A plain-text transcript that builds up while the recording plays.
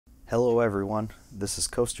Hello everyone, this is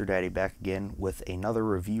Coaster Daddy back again with another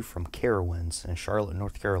review from Carowinds in Charlotte,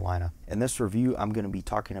 North Carolina. In this review, I'm going to be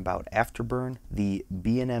talking about Afterburn, the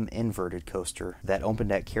B&M inverted coaster that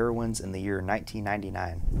opened at Carowinds in the year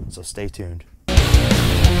 1999, so stay tuned.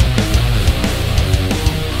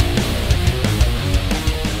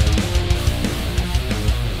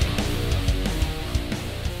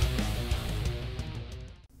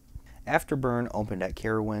 Afterburn opened at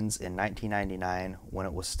Carowinds in 1999 when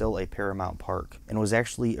it was still a Paramount park and was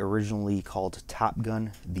actually originally called Top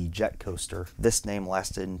Gun the Jet Coaster. This name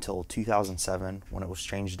lasted until 2007 when it was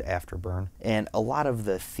changed to Afterburn, and a lot of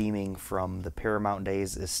the theming from the Paramount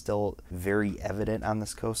days is still very evident on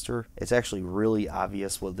this coaster. It's actually really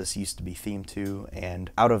obvious what this used to be themed to,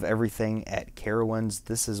 and out of everything at Carowinds,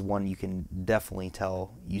 this is one you can definitely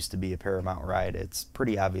tell used to be a Paramount ride. It's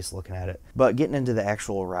pretty obvious looking at it. But getting into the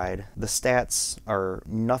actual ride, the stats are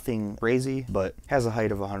nothing crazy, but has a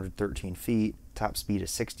height of 113 feet, top speed is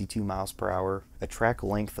 62 miles per hour, a track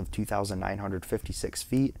length of 2,956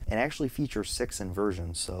 feet, and actually features 6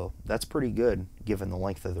 inversions, so that's pretty good given the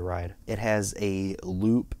length of the ride. It has a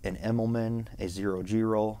loop, an Immelman, a zero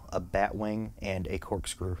G-roll, a bat wing, and a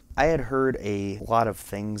corkscrew. I had heard a lot of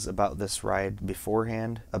things about this ride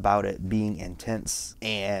beforehand, about it being intense,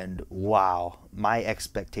 and wow, my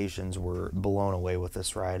expectations were blown away with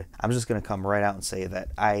this ride. I'm just going to come right out and say that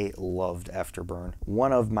I loved Afterburn.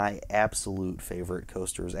 One of my absolute favorite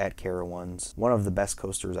coasters at Carowinds. One of the best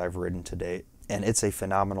coasters I've ridden to date. And it's a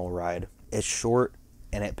phenomenal ride. It's short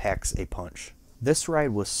and it packs a punch. This ride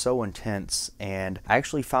was so intense, and I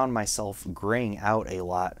actually found myself graying out a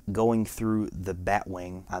lot going through the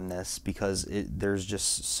Batwing on this because there's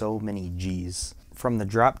just so many G's. From the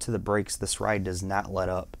drop to the brakes, this ride does not let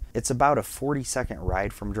up. It's about a 40-second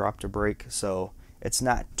ride from drop to brake, so it's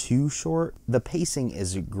not too short. The pacing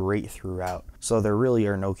is great throughout, so there really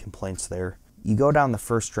are no complaints there. You go down the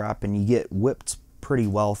first drop and you get whipped pretty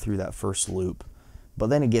well through that first loop, but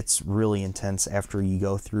then it gets really intense after you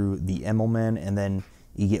go through the Immelman and then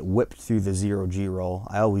you get whipped through the zero G-roll.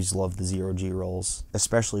 I always love the zero G-rolls,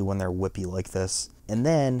 especially when they're whippy like this. And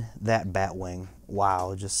then that Batwing,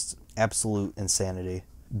 wow, just absolute insanity.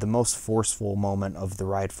 The most forceful moment of the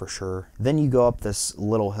ride for sure. Then you go up this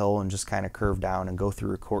little hill and just kind of curve down and go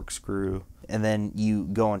through a corkscrew, and then you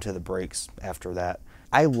go into the brakes after that.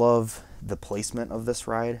 I love the placement of this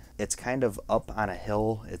ride. It's kind of up on a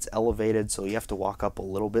hill. It's elevated, so you have to walk up a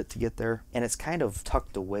little bit to get there. And it's kind of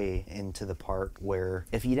tucked away into the park where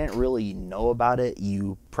if you didn't really know about it,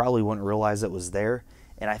 you probably wouldn't realize it was there.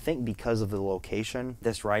 And I think because of the location,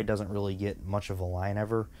 this ride doesn't really get much of a line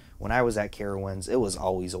ever. When I was at Carowinds, it was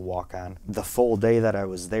always a walk-on. The full day that I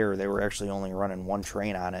was there, they were actually only running one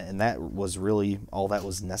train on it, and that was really all that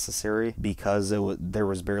was necessary because there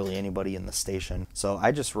was barely anybody in the station. So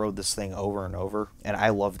I just rode this thing over and over, and I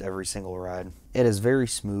loved every single ride. It is very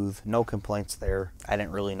smooth, no complaints there. I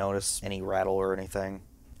didn't really notice any rattle or anything.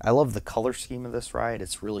 I love the color scheme of this ride.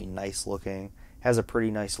 It's really nice looking. Has a pretty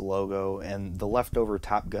nice logo, and the leftover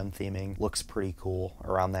Top Gun theming looks pretty cool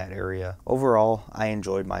around that area. Overall, I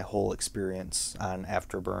enjoyed my whole experience on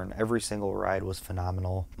Afterburn. Every single ride was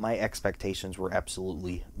phenomenal. My expectations were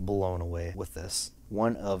absolutely blown away with this.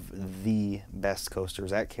 One of the best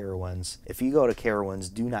coasters at Carowinds. If you go to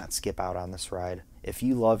Carowinds, do not skip out on this ride. If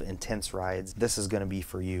you love intense rides, this is going to be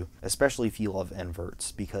for you, especially if you love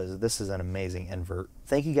inverts, because this is an amazing invert.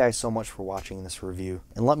 Thank you guys so much for watching this review,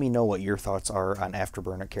 and let me know what your thoughts are on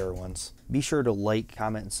Afterburn at Carowinds. Be sure to like,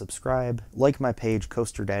 comment, and subscribe. Like my page,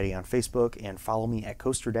 Coaster Daddy, on Facebook, and follow me at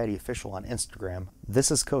Coaster Daddy Official on Instagram.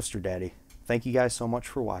 This is Coaster Daddy. Thank you guys so much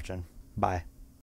for watching. Bye.